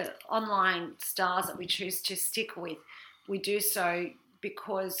generally, the online stars that we choose to stick with, we do so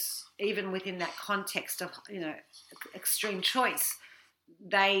because even within that context of extreme choice,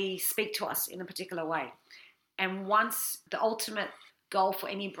 they speak to us in a particular way. And once the ultimate goal for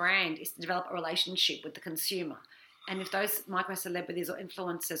any brand is to develop a relationship with the consumer. And if those micro-celebrities or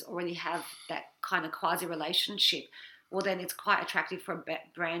influencers already have that kind of quasi-relationship, well, then it's quite attractive for a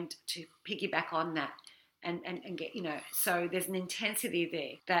brand to piggyback on that and get, so there's an intensity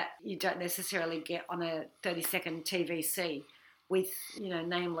there that you don't necessarily get on a 30-second TVC with,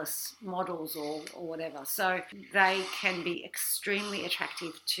 nameless models or whatever. So they can be extremely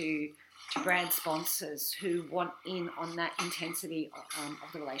attractive to brand sponsors who want in on that intensity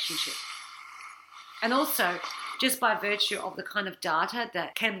of the relationship. And also, just by virtue of the kind of data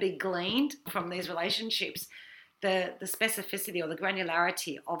that can be gleaned from these relationships, the specificity or the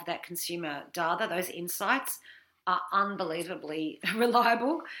granularity of that consumer data, those insights, are unbelievably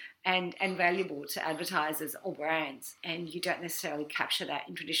reliable and valuable to advertisers or brands. And you don't necessarily capture that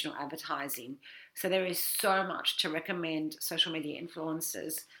in traditional advertising. So there is so much to recommend social media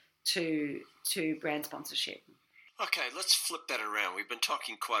influencers to brand sponsorship. Okay, let's flip that around. We've been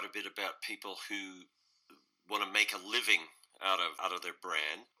talking quite a bit about people who want to make a living out of their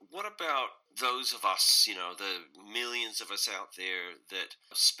brand. What about those of us, the millions of us out there that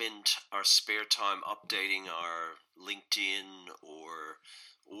spend our spare time updating our LinkedIn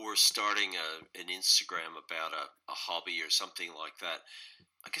or starting an Instagram about a hobby or something like that?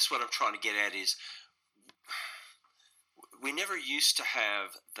 I guess what I'm trying to get at is we never used to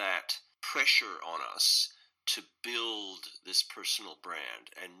have that pressure on us to build this personal brand,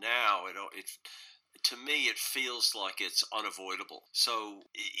 and now to me it feels like it's unavoidable. So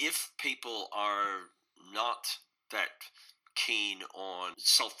if people are not that keen on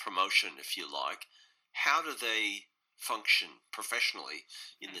self-promotion, if you like, how do they function professionally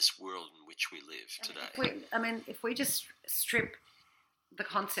in this world in which we live today? If we just strip the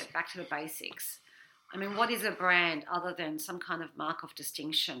concept back to the basics, what is a brand other than some kind of mark of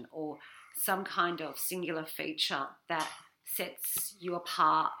distinction or some kind of singular feature that sets you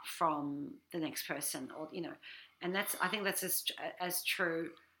apart from the next person, or and I think that's as true,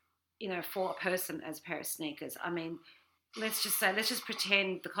 for a person as a pair of sneakers. I mean, let's just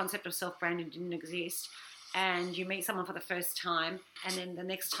pretend the concept of self-branding didn't exist, and you meet someone for the first time, and then the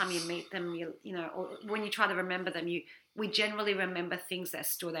next time you meet them, or when you try to remember them, we generally remember things that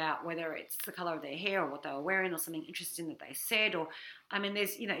stood out, whether it's the color of their hair or what they were wearing or something interesting that they said, or, I mean,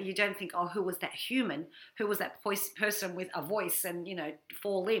 there's, you don't think, oh, who was that human? Who was that person with a voice and,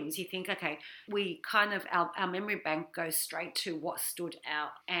 4 limbs? You think, okay, we kind of, our memory bank goes straight to what stood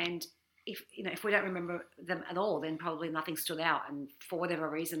out. And if we don't remember them at all, then probably nothing stood out. And for whatever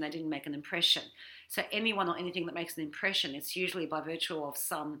reason, they didn't make an impression. So anyone or anything that makes an impression, it's usually by virtue of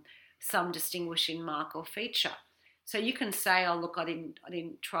some distinguishing mark or feature. So you can say, oh, look, I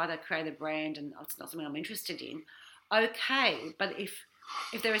didn't try to create a brand and it's not something I'm interested in. Okay, but if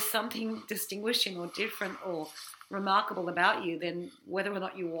there is something distinguishing or different or remarkable about you, then whether or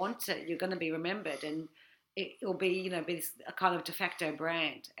not you want it, you're going to be remembered, and it'll be, be a kind of de facto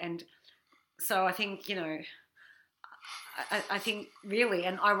brand. And so I think, I think really,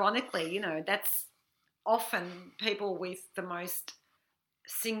 and ironically, that's often people with the most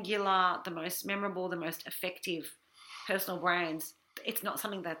singular, the most memorable, the most effective personal brands. It's not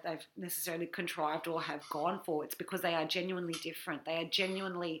something that they've necessarily contrived or have gone for. It's because they are genuinely different. They are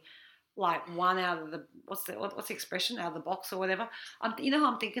genuinely like one out of the, what's the expression, out of the box or whatever. Who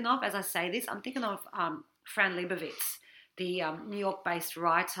I'm thinking of as I say this? I'm thinking of Fran Lebowitz, the New York-based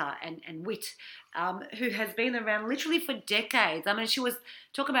writer and wit, who has been around literally for decades. I mean, she was,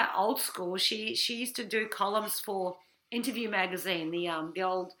 talk about old school. She used to do columns for Interview magazine, the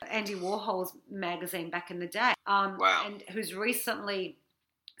old Andy Warhol's magazine back in the day. Wow. And who's recently,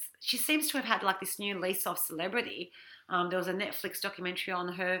 she seems to have had like this new lease of celebrity. There was a Netflix documentary on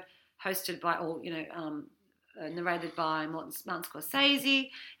her, hosted by, narrated by Martin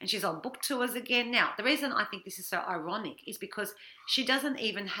Scorsese, and she's on book tours again. Now, the reason I think this is so ironic is because she doesn't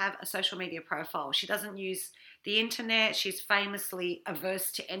even have a social media profile. She doesn't use the internet. She's famously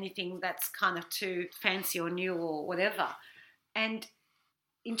averse to anything that's kind of too fancy or new or whatever. And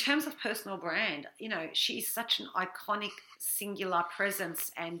in terms of personal brand, she's such an iconic, singular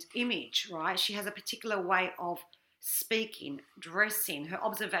presence and image, right? She has a particular way of speaking, dressing. Her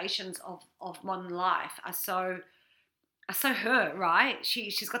observations of modern life are so her, right?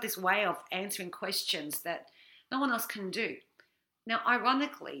 She's got this way of answering questions that no one else can do. Now,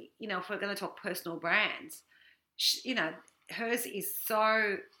 ironically, if we're going to talk personal brands, hers is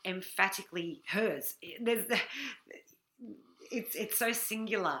so emphatically hers. It's so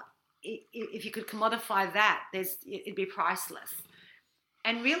singular. If you could commodify that, it'd be priceless.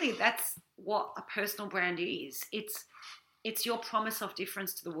 And really, that's what a personal brand is. It's your promise of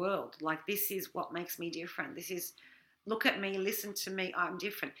difference to the world. Like, this is what makes me different. This is, look at me, listen to me, I'm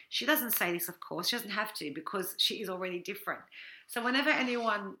different. She doesn't say this, of course. She doesn't have to, because she is already different. So whenever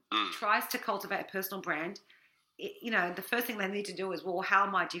anyone tries to cultivate a personal brand, the first thing they need to do is, well, how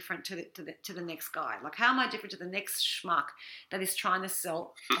am I different to the next guy? Like, how am I different to the next schmuck that is trying to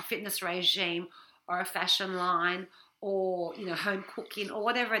sell a fitness regime or a fashion line or, home cooking or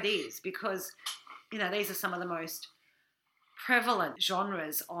whatever it is? Because, these are some of the most prevalent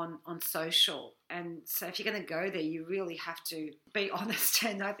genres on social. And so if you're going to go there, you really have to be honest.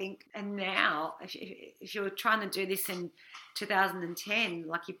 And I think, and now, if you were trying to do this in 2010,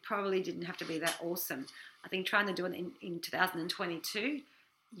 like, you probably didn't have to be that awesome. I think trying to do it in 2022,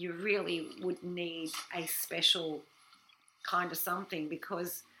 you really would need a special kind of something,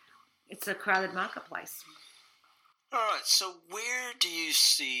 because it's a crowded marketplace. All right, so where do you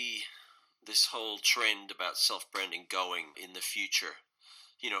see this whole trend about self-branding going in the future?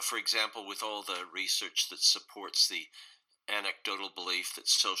 For example, with all the research that supports the anecdotal belief that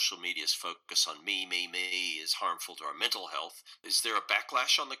social media's focus on me is harmful to our mental health, is there a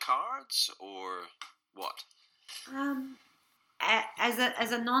backlash on the cards, or what?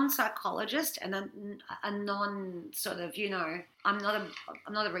 As a non-psychologist and a non sort of, I'm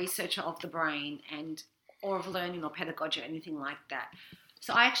not a researcher of the brain or of learning or pedagogy or anything like that.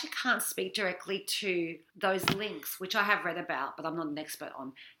 So I actually can't speak directly to those links, which I have read about, but I'm not an expert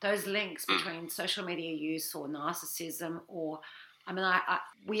on those links between social media use or narcissism, or,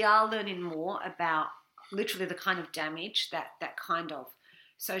 we are learning more about literally the kind of damage that kind of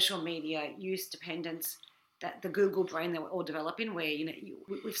social media use dependence, that the Google brain that we're all developing, where,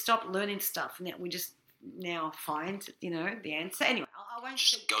 we've stopped learning stuff and that we just now find, the answer. Anyway, I won't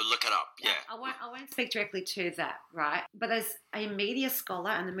just go look it up. Yeah. I won't speak directly to that, right? But as a media scholar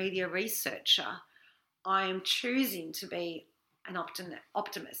and a media researcher, I am choosing to be an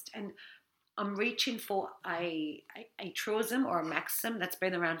optimist. And I'm reaching for a truism or a maxim that's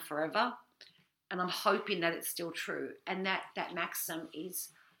been around forever, and I'm hoping that it's still true. And that maxim is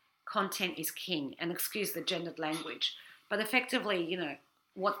content is king, and excuse the gendered language. But effectively,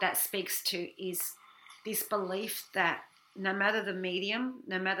 what that speaks to is this belief that no matter the medium,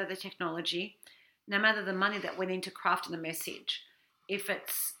 no matter the technology, no matter the money that went into crafting a message, if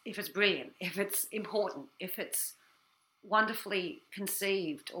it's brilliant, if it's important, if it's wonderfully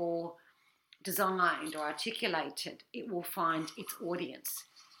conceived or designed or articulated, it will find its audience.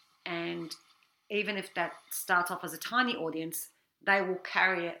 And even if that starts off as a tiny audience, they will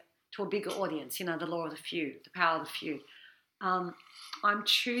carry it to a bigger audience, the law of the few, the power of the few. I'm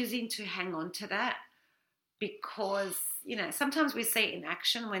choosing to hang on to that because, sometimes we see it in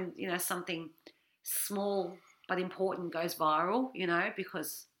action when, something small but important goes viral,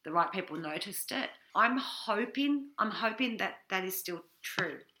 because the right people noticed it. I'm hoping that is still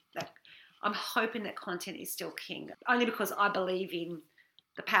true. I'm hoping that content is still king, only because I believe in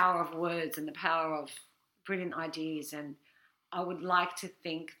the power of words and the power of brilliant ideas. And I would like to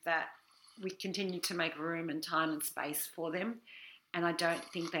think that we continue to make room and time and space for them. And I don't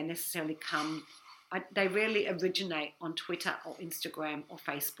think they necessarily they rarely originate on Twitter or Instagram or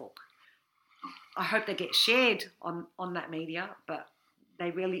Facebook. I hope they get shared on that media, but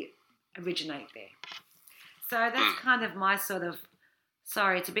they really originate there. So that's kind of my sort of,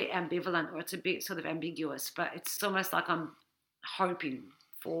 sorry, it's a bit ambivalent or it's a bit sort of ambiguous, but it's almost like I'm hoping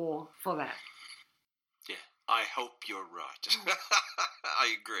for that. Yeah, I hope you're right.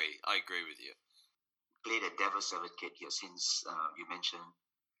 I agree with you. Play the devil's advocate here, since you mentioned,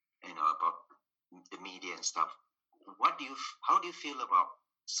 about the media and stuff. How do you feel about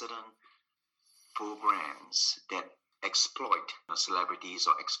certain programs that exploit celebrities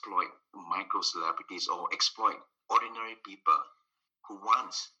or exploit micro celebrities or exploit ordinary people who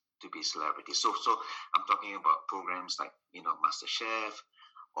want to be celebrities? So I'm talking about programs like MasterChef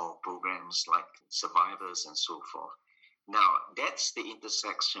or programs like Survivors and so forth. Now that's the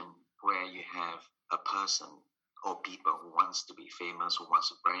intersection where you have a person or people who wants to be famous, who wants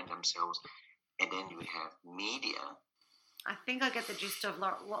to brand themselves, and then you have media. I think I get the gist of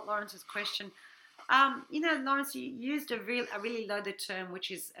what Lawrence's question. Lawrence, you used a really loaded term,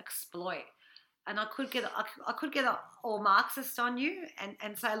 which is exploit, and I could get all Marxist on you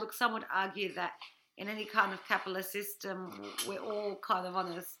and say, look, some would argue that in any kind of capitalist system, we're all kind of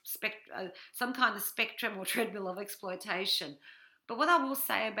on some kind of spectrum or treadmill of exploitation. But what I will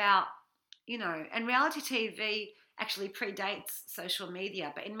say about, and reality TV actually predates social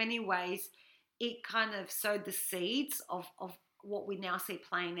media, but in many ways, it kind of sowed the seeds of what we now see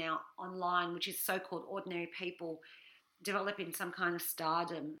playing out online, which is so-called ordinary people developing some kind of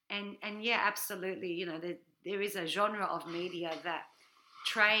stardom. And yeah, absolutely, there is a genre of media that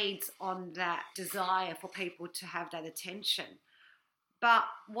trades on that desire for people to have that attention. But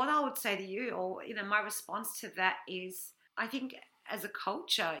what I would say to you, or my response to that is, I think as a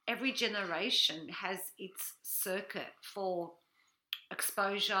culture, every generation has its circuit for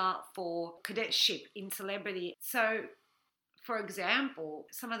exposure, for cadetship in celebrity. So, for example,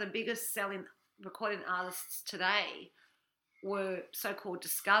 some of the biggest selling recording artists today were so-called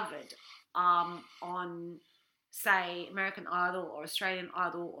discovered on, say, American Idol or Australian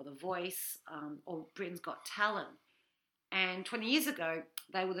Idol or The Voice or Britain's Got Talent. And 20 years ago,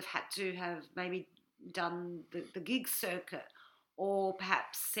 they would have had to have maybe done the gig circuit or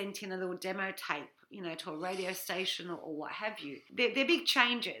perhaps sent in a little demo tape, to a radio station or what have you. They're big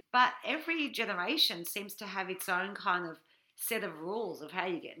changes. But every generation seems to have its own kind of set of rules of how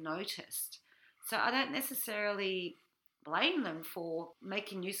you get noticed. So I don't necessarily blame them for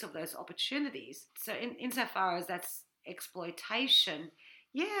making use of those opportunities. So insofar as that's exploitation,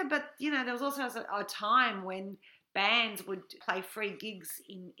 yeah, but there was also a time when bands would play free gigs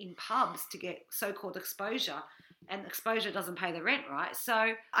in pubs to get so-called exposure, and exposure doesn't pay the rent, right?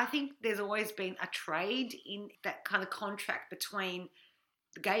 So I think there's always been a trade in that kind of contract between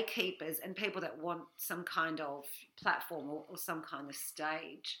the gatekeepers and people that want some kind of platform or some kind of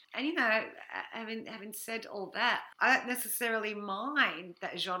stage. And, having said all that, I don't necessarily mind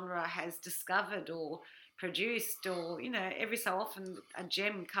that genre has discovered or produced or, every so often a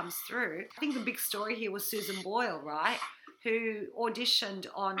gem comes through. I think the big story here was Susan Boyle, right, who auditioned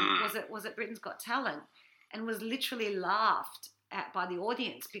on, was it Britain's Got Talent, and was literally laughed at by the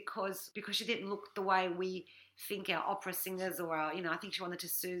audience because she didn't look the way we think our opera singers or our, I think she wanted to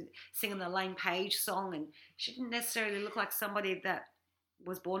sing an Elaine Page song, and she didn't necessarily look like somebody that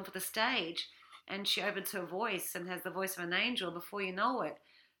was born for the stage. And she opens her voice and has the voice of an angel. Before you know it,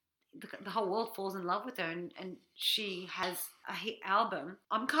 the whole world falls in love with her, and she has a hit album.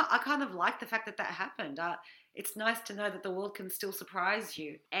 I kind of like the fact that happened. It's nice to know that the world can still surprise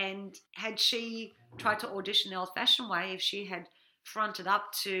you. And had she tried to audition the old-fashioned way, if she had fronted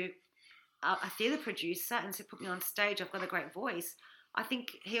up to a theatre producer and said, put me on stage, I've got a great voice, I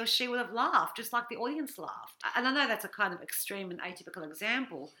think he or she would have laughed, just like the audience laughed. And I know that's a kind of extreme and atypical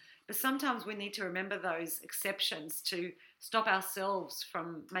example, but sometimes we need to remember those exceptions to stop ourselves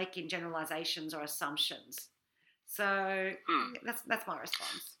from making generalizations or assumptions. So that's my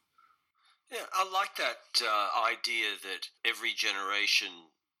response. Yeah, I like that idea that every generation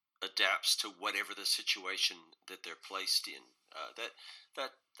adapts to whatever the situation that they're placed in.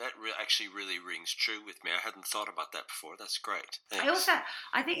 That actually really rings true with me. I hadn't thought about that before. That's great. Thanks.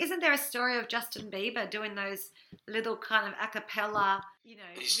 I think, isn't there a story of Justin Bieber doing those little kind of a cappella,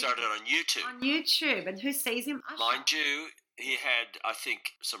 He started on YouTube. On YouTube, and who sees him? Usher. Mind you, he had, I think,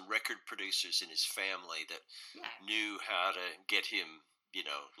 some record producers in his family that knew how to get him,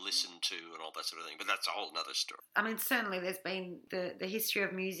 listened to and all that sort of thing. But that's a whole nother story. I mean, certainly there's been the history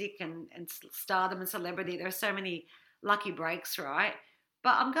of music and stardom and celebrity. There are so many lucky breaks, right?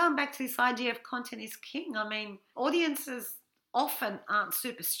 But I'm going back to this idea of content is king. I mean, audiences often aren't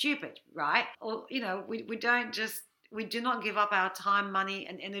super stupid, right? Or, we do not give up our time, money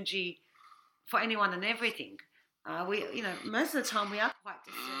and energy for anyone and everything. Most of the time we are quite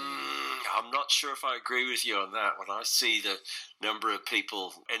discerning. I'm not sure if I agree with you on that. When I see the number of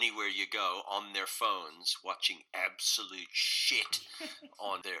people anywhere you go on their phones watching absolute shit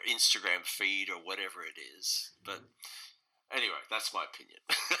on their Instagram feed or whatever it is. But anyway, that's my opinion.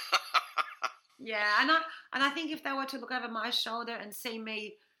 Yeah, and I think if they were to look over my shoulder and see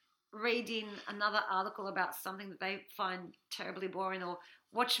me reading another article about something that they find terribly boring, or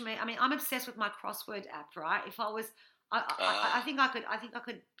watch me, I mean, I'm obsessed with my crossword app, right? If I was, I think I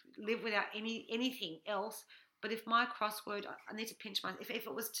could live without anything else. But if my crossword, I need to pinch my, if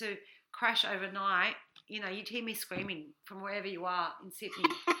it was to crash overnight, you'd hear me screaming from wherever you are in Sydney.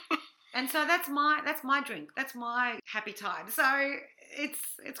 And so that's my drink. That's my happy time. So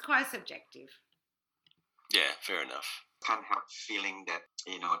it's quite subjective. Yeah, fair enough. Can't help feeling that,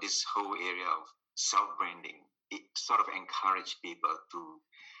 this whole area of self-branding, it sort of encourage people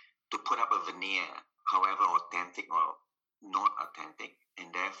to put up a veneer, however authentic or not authentic.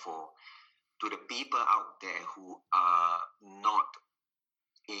 And therefore, to the people out there who are not,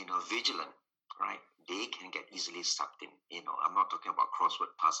 vigilant, right? They can get easily sucked in. I'm not talking about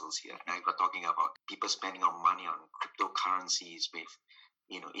crossword puzzles here. I'm talking about people spending money on cryptocurrencies with,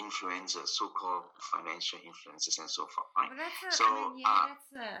 influencers, so-called financial influencers, and so forth. Right?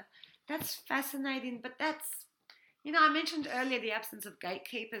 That's fascinating. But that's, I mentioned earlier the absence of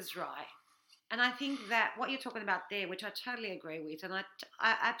gatekeepers, right? And I think that what you're talking about there, which I totally agree with, and I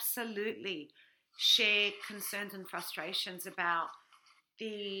absolutely share concerns and frustrations about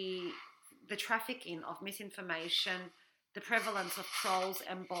the trafficking of misinformation, the prevalence of trolls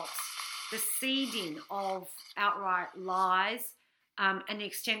and bots, the seeding of outright lies, and the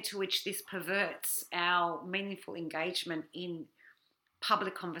extent to which this perverts our meaningful engagement in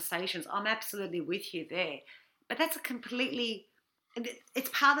public conversations. I'm absolutely with you there. But that's it's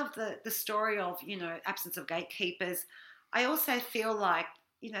part of the story of, absence of gatekeepers. I also feel like,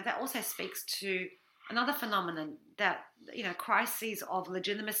 that also speaks to another phenomenon that, crises of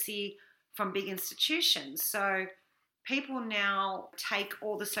legitimacy from big institutions. So people now take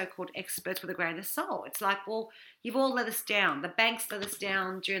all the so-called experts with a grain of salt. It's like, well, you've all let us down. The banks let us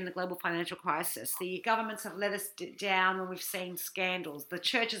down during the global financial crisis. The governments have let us down when we've seen scandals. The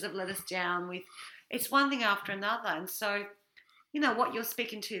churches have let us down with, it's one thing after another. And so, what you're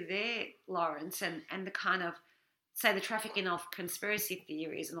speaking to there, Lawrence, and the kind of, say, the trafficking of conspiracy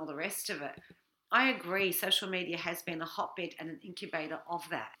theories and all the rest of it, I agree social media has been a hotbed and an incubator of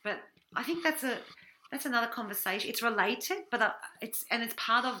that. But I think that's another conversation. It's related, but it's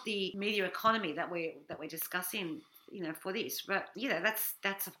part of the media economy that we're discussing, for this. But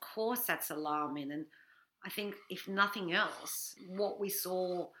that's of course that's alarming. And I think if nothing else, what we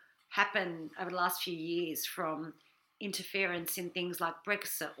saw happen over the last few years from interference in things like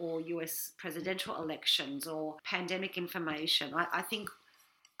Brexit or US presidential elections or pandemic information, I think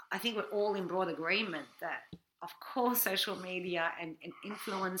we're all in broad agreement that, of course, social media and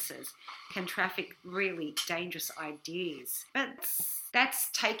influencers can traffic really dangerous ideas. But that's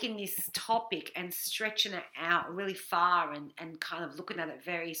taking this topic and stretching it out really far and kind of looking at it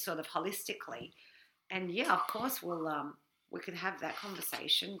very sort of holistically. And yeah, of course, we could have that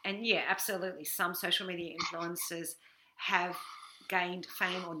conversation. And yeah, absolutely, some social media influencers have gained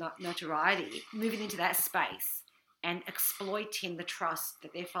fame or notoriety moving into that space. and exploiting the trust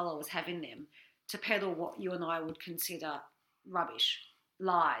that their followers have in them to peddle what you and I would consider rubbish,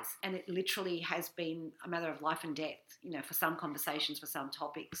 lies. And it literally has been a matter of life and death, for some conversations, for some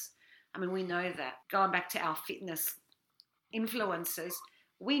topics. I mean, we know that. Going back to our fitness influencers,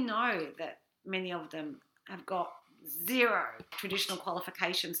 we know that many of them have got zero traditional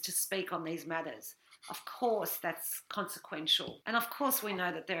qualifications to speak on these matters. Of course, that's consequential. And of course, we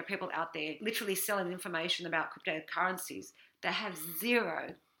know that there are people out there literally selling information about cryptocurrencies that have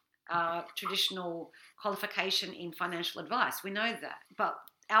zero traditional qualification in financial advice. We know that. But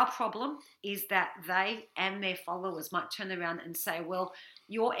our problem is that they and their followers might turn around and say, well,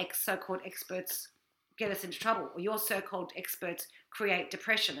 your so-called experts get us into trouble, or your so-called experts create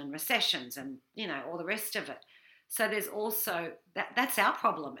depression and recessions and, all the rest of it. So there's also, that's our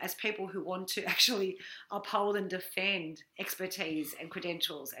problem as people who want to actually uphold and defend expertise and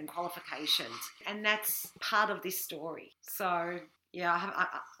credentials and qualifications. And that's part of this story. So, yeah,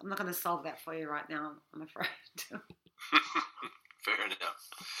 I'm not going to solve that for you right now, I'm afraid. Fair enough.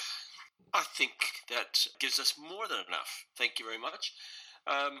 I think that gives us more than enough. Thank you very much.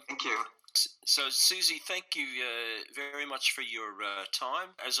 Thank you. So, Susie, thank you very much for your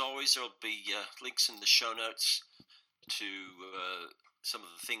time. As always, there will be links in the show notes to some of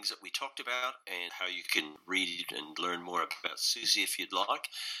the things that we talked about and how you can read and learn more about Susie if you'd like.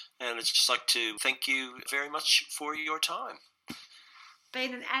 And I'd just like to thank you very much for your time.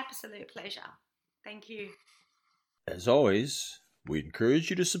 Been an absolute pleasure. Thank you. As always, we encourage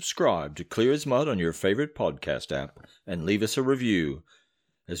you to subscribe to Clear as Mud on your favorite podcast app and leave us a review,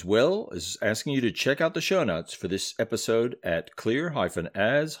 as well as asking you to check out the show notes for this episode at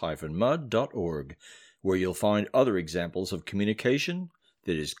clear-as-mud.org, where you'll find other examples of communication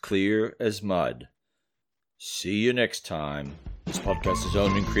that is clear as mud. See you next time. This podcast is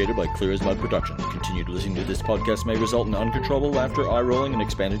owned and created by Clear as Mud Productions. Continued listening to this podcast may result in uncontrollable laughter, eye rolling, and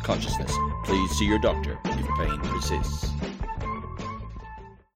expanded consciousness. Please see your doctor if pain persists.